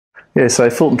Yeah, so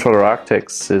Fulton Trotter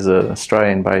Architects is an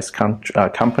Australian-based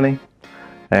company,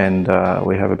 and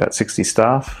we have about 60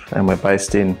 staff, and we're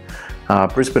based in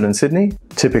Brisbane and Sydney.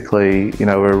 Typically,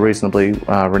 we're a reasonably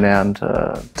renowned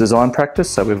design practice,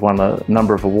 so we've won a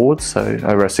number of awards. So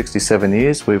over our 67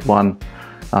 years, we've won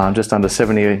just under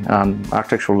 70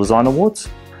 architectural design awards.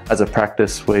 As a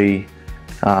practice, we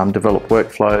develop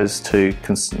workflows to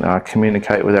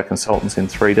communicate with our consultants in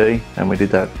 3D, and we did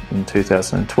that in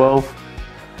 2012.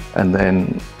 And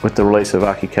then with the release of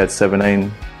ArchiCAD 17,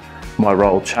 my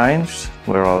role changed,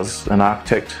 where I was an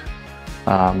architect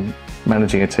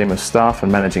managing a team of staff and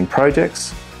managing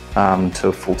projects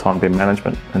to full-time BIM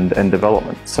management and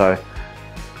development. So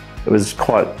it was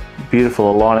quite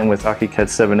beautiful aligning with ArchiCAD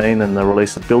 17 and the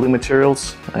release of building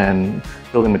materials, and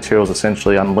building materials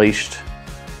essentially unleashed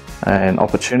an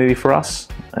opportunity for us,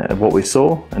 what we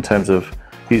saw in terms of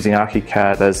using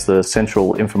ArchiCAD as the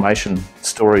central information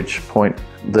storage point.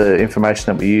 The information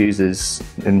that we use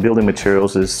in building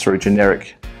materials is through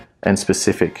generic and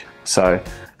specific. So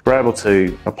we're able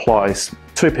to apply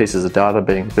two pieces of data,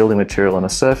 being building material and a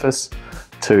surface,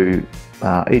 to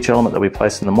each element that we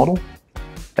place in the model,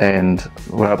 and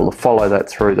we're able to follow that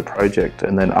through the project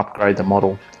and then upgrade the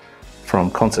model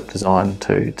from concept design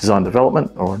to design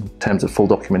development, or in terms of full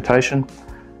documentation.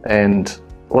 And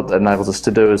what that enables us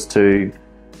to do is to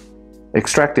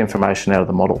extract information out of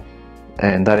the model,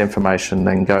 and that information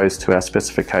then goes to our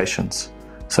specifications.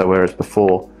 So whereas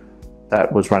before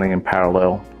that was running in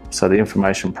parallel, so the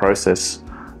information process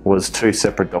was two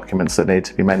separate documents that need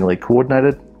to be manually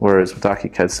coordinated, whereas with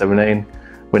ArchiCAD 17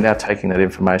 we're now taking that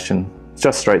information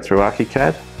just straight through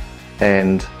ArchiCAD,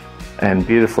 and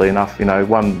beautifully enough,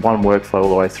 one workflow all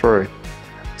the way through.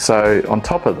 So on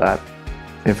top of that,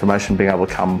 information being able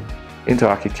to come into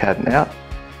ArchiCAD and out,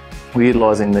 we're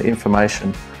utilising the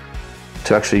information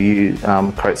to actually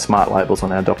create smart labels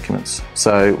on our documents.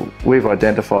 So we've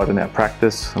identified in our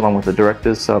practice, along with the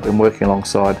directors, so I've been working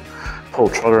alongside Paul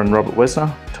Trotter and Robert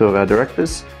Wesner, two of our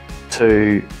directors,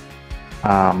 to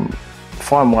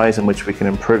find ways in which we can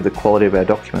improve the quality of our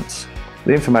documents.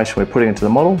 The information we're putting into the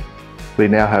model, we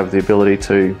now have the ability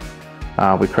to,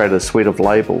 we created a suite of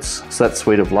labels. So that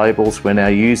suite of labels we're now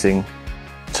using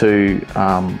to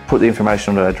put the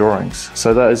information onto our drawings.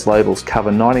 So those labels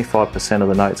cover 95% of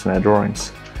the notes in our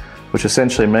drawings, which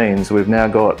essentially means we've now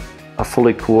got a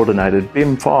fully coordinated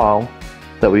BIM file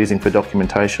that we're using for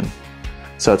documentation.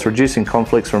 So it's reducing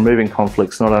conflicts, removing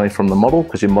conflicts, not only from the model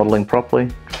because you're modelling properly,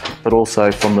 but also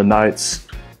from the notes,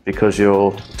 because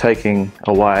you're taking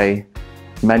away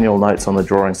manual notes on the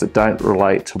drawings that don't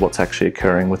relate to what's actually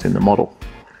occurring within the model.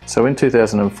 So in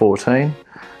 2014,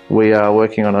 we are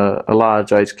working on a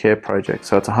large aged care project.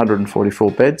 So it's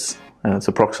 144 beds, and it's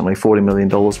approximately $40 million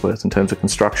worth in terms of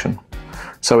construction.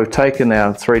 So we've taken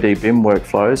our 3D BIM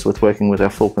workflows with working with our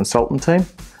full consultant team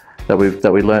that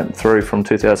we learnt through from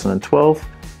 2012.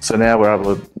 So now we're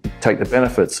able to take the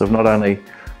benefits of not only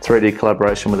 3D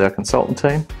collaboration with our consultant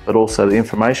team, but also the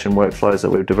information workflows that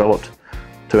we've developed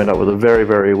to end up with a very,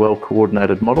 very well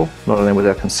coordinated model, not only with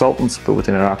our consultants, but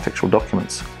within our architectural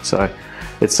documents. So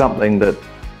it's something that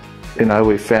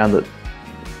we've found that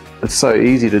it's so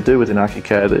easy to do within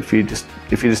ArchiCAD. If you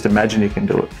just imagine, you can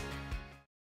do it.